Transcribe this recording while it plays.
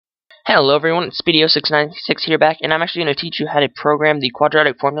Hello everyone, it's Speedio696 here back, and I'm actually going to teach you how to program the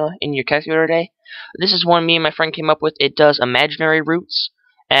quadratic formula in your calculator today. This is one me and my friend came up with. It does imaginary roots,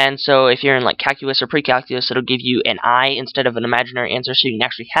 and so if you're in like calculus or pre-calculus, it'll give you an I instead of an imaginary answer, so you can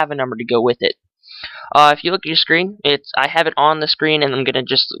actually have a number to go with it. If you look at your screen, I have it on the screen, and I'm going to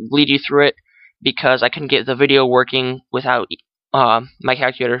just lead you through it because I couldn't get the video working without my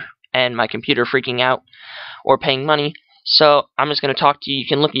calculator and my computer freaking out or paying money. So I'm just going to talk to you. You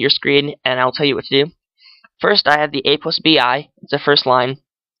can look at your screen and I'll tell you what to do. First, I have the a plus bi. It's the first line.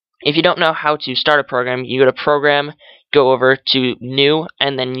 If you don't know how to start a program, you go to Program, go over to New,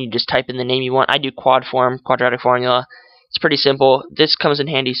 and then you just type in the name you want. I do quadratic formula. It's pretty simple. This comes in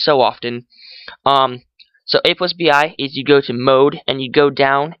handy so often. So a plus bi is you go to Mode and you go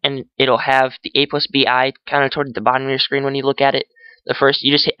down and it'll have the a plus bi kind of toward the bottom of your screen when you look at it. The first,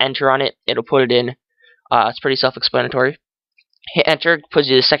 you just hit Enter on it. It'll put it in. It's pretty self-explanatory. Hit Enter, puts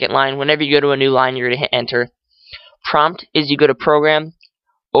you to the second line. Whenever you go to a new line, you're going to hit Enter. Prompt is you go to Program,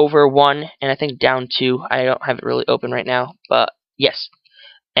 over 1, and I think down 2. I don't have it really open right now, but yes.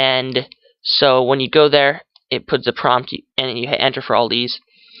 And so when you go there, it puts the prompt, and you hit Enter for all these.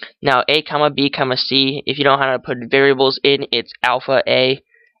 Now, A, B, C. If you don't know how to put variables in, it's alpha A,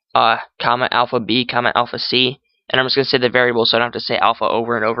 alpha B, alpha C. And I'm just going to say the variable so I don't have to say alpha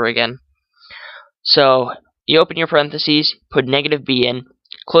over and over again. So you open your parentheses, put -b in,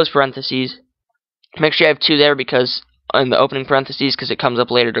 close parentheses. Make sure you have 2 there because in the opening parentheses, because it comes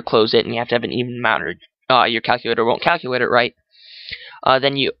up later to close it, and you have to have an even amount, or your calculator won't calculate it right.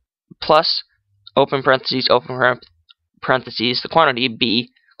 Then you plus open parentheses, the quantity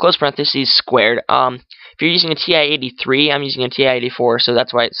b, close parentheses squared. If you're using a Ti-83, I'm using a Ti-84, so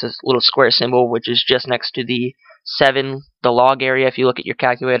that's why it says little square symbol, which is just next to the 7, the log area. If you look at your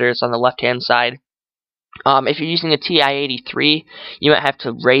calculator, it's on the left-hand side. If you're using a Ti-83, you might have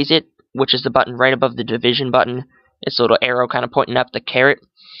to raise it, which is the button right above the division button. It's a little arrow kind of pointing up, the caret.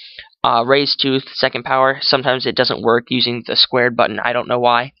 Raise to the second power. Sometimes it doesn't work using the squared button. I don't know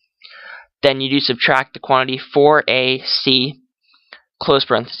why. Then you do subtract the quantity 4ac, close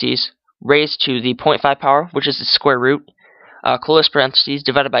parentheses, raised to the 0.5 power, which is the square root, close parentheses,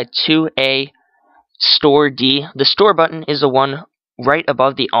 divided by 2a, store d. The store button is the one right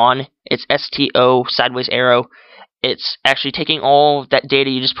above the on. It's STO, sideways arrow. It's actually taking all that data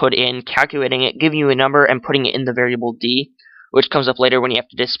you just put in, calculating it, giving you a number, and putting it in the variable d, which comes up later when you have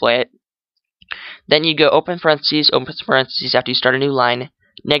to display it. Then you go open parentheses after you start a new line,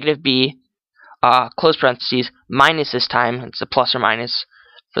 -b, close parentheses, minus this time, it's a plus or minus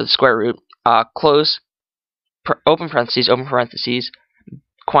for the square root, open parentheses,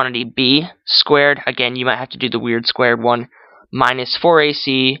 quantity b, squared, again you might have to do the weird squared one, minus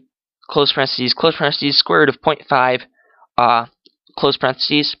 4ac, close parentheses, square root of 0.5, close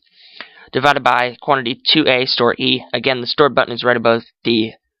parentheses, divided by quantity 2a, store e. Again, the store button is right above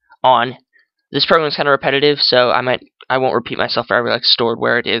the on. This program is kind of repetitive, so I won't repeat myself forever, like stored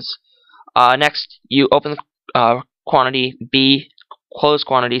where it is. Next, you open the quantity b, close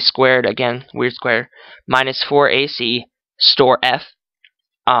quantity, squared, again, weird square, minus 4ac, store f.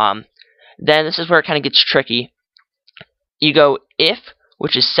 Then this is where it kind of gets tricky. You go if,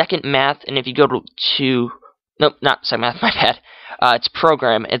 which is second math, and if you go to nope, not second math, my bad. It's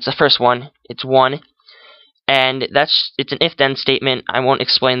program. It's the first one. It's 1, and it's an if-then statement. I won't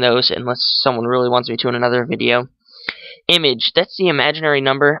explain those unless someone really wants me to in another video. Image. That's the imaginary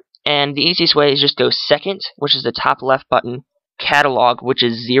number, and the easiest way is just go second, which is the top left button, catalog, which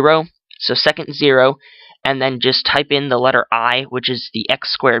is 0. So second 0, and then just type in the letter I, which is the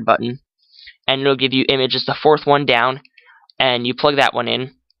x squared button, and it'll give you image. It's the fourth one down. And you plug that one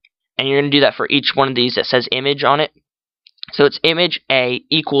in, and you're going to do that for each one of these that says image on it. So it's image A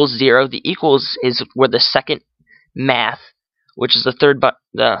equals 0. The equals is where the second math, which is the third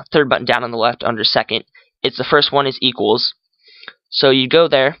button down on the left under second. It's the first one is equals. So you go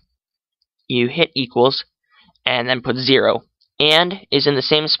there, you hit equals, and then put 0. And is in the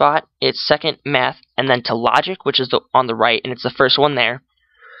same spot. It's second math, and then to logic, which is on the right, and it's the first one there.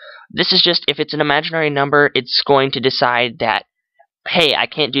 This is just, if it's an imaginary number, it's going to decide that, hey, I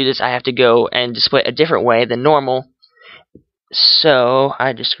can't do this, I have to go and display it a different way than normal. So,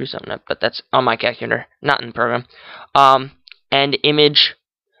 I just screwed something up, but that's on my calculator, not in the program. And image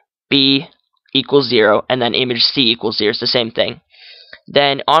B equals 0, and then image C equals 0, it's the same thing.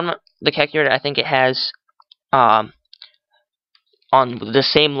 Then on the calculator, I think it has, on the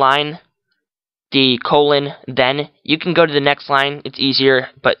same line, the colon, then you can go to the next line. It's easier,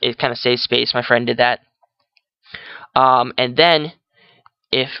 but it kind of saves space. My friend did that. And then,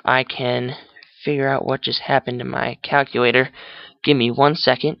 if I can figure out what just happened to my calculator, Give me 1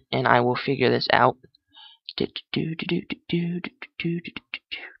 second, and I will figure this out.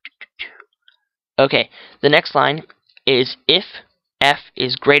 Okay, the next line is if f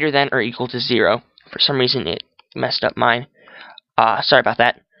is greater than or equal to 0. For some reason, it messed up mine. Sorry about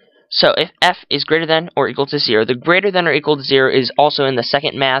that. So if f is greater than or equal to 0, the greater than or equal to 0 is also in the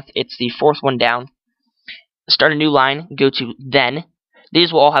second math. It's the fourth one down. Start a new line, go to then.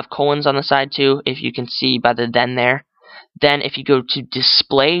 These will all have colons on the side too, if you can see by the then there. Then if you go to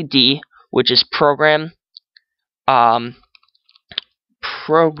display D, which is program IO,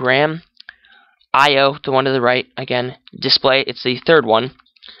 the one to the right, again, display, it's the third one.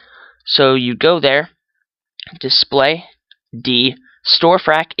 So you go there, display D, store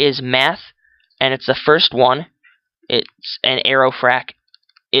frac is math, and it's the first one. It's an arrow frac.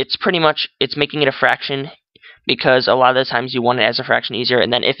 It's pretty much, it's making it a fraction, because a lot of the times you want it as a fraction easier,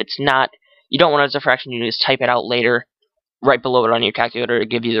 and then if it's not, you don't want it as a fraction, you just type it out later, right below it on your calculator to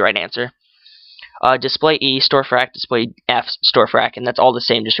give you the right answer. Display E, store frac, display F, store frac, and that's all the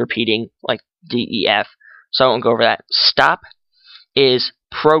same, just repeating like D, E, F. So I won't go over that. Stop is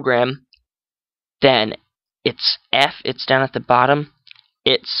program, then it's F, it's down at the bottom.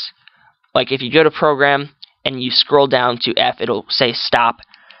 It's like if you go to program and you scroll down to F, it'll say stop,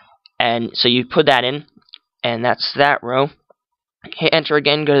 and so you put that in, and that's that row. Hit enter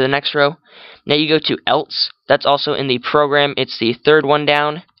again, go to the next row. Now you go to else, that's also in the program, it's the third one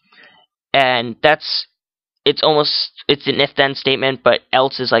down, and it's an if-then statement, but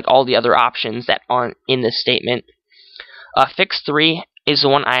else is like all the other options that aren't in the statement. Fix 3 is the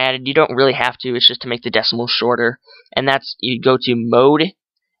one I added. You don't really have to, it's just to make the decimal shorter, and that's, you go to mode,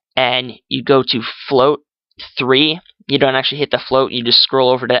 and you go to float 3. You don't actually hit the float, you just scroll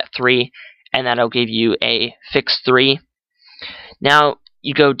over to that 3, and that'll give you a fix 3. Now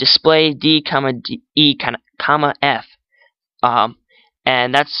you go display D, E, comma F,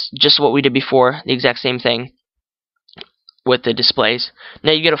 and that's just what we did before, the exact same thing with the displays.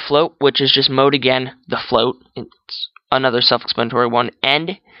 Now you get a float, which is just mode again, the float. It's another self-explanatory one.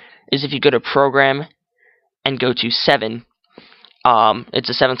 End is if you go to program and go to 7. It's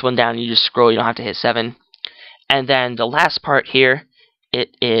the seventh one down. You just scroll. You don't have to hit 7. And then the last part here,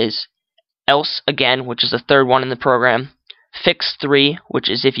 it is else again, which is the third one in the program. Fix 3, which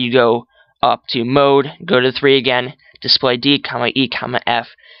is if you go up to mode, go to 3 again, display D, comma E, comma F,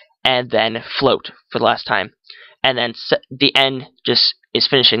 and then float for the last time. And then the end just is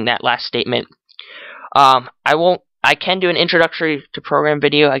finishing that last statement. I can do an introductory to program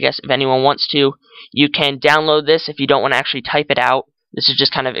video, I guess, if anyone wants to. You can download this if you don't want to actually type it out. This is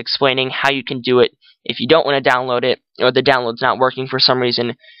just kind of explaining how you can do it if you don't want to download it, or the download's not working for some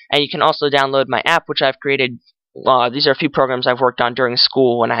reason. And you can also download my app, which I've created. These are a few programs I've worked on during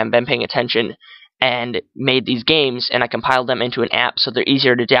school when I haven't been paying attention, and made these games, and I compiled them into an app so they're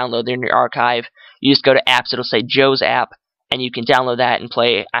easier to download. They're in your archive. You just go to apps, it'll say Joe's app, and you can download that and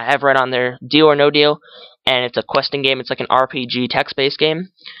play. I have right on there Deal or No Deal, and it's a questing game. It's like an RPG text-based game.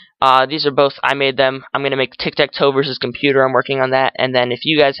 These are both, I made them. I'm going to make Tic-Tac-Toe versus Computer. I'm working on that. And then if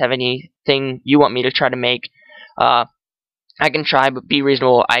you guys have anything you want me to try to make, I can try, but be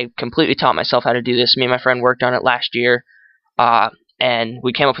reasonable. I completely taught myself how to do this. Me and my friend worked on it last year, and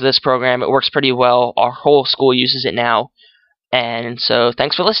we came up with this program. It works pretty well. Our whole school uses it now. And so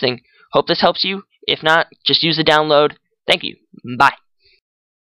thanks for listening. Hope this helps you. If not, just use the download. Thank you. Bye.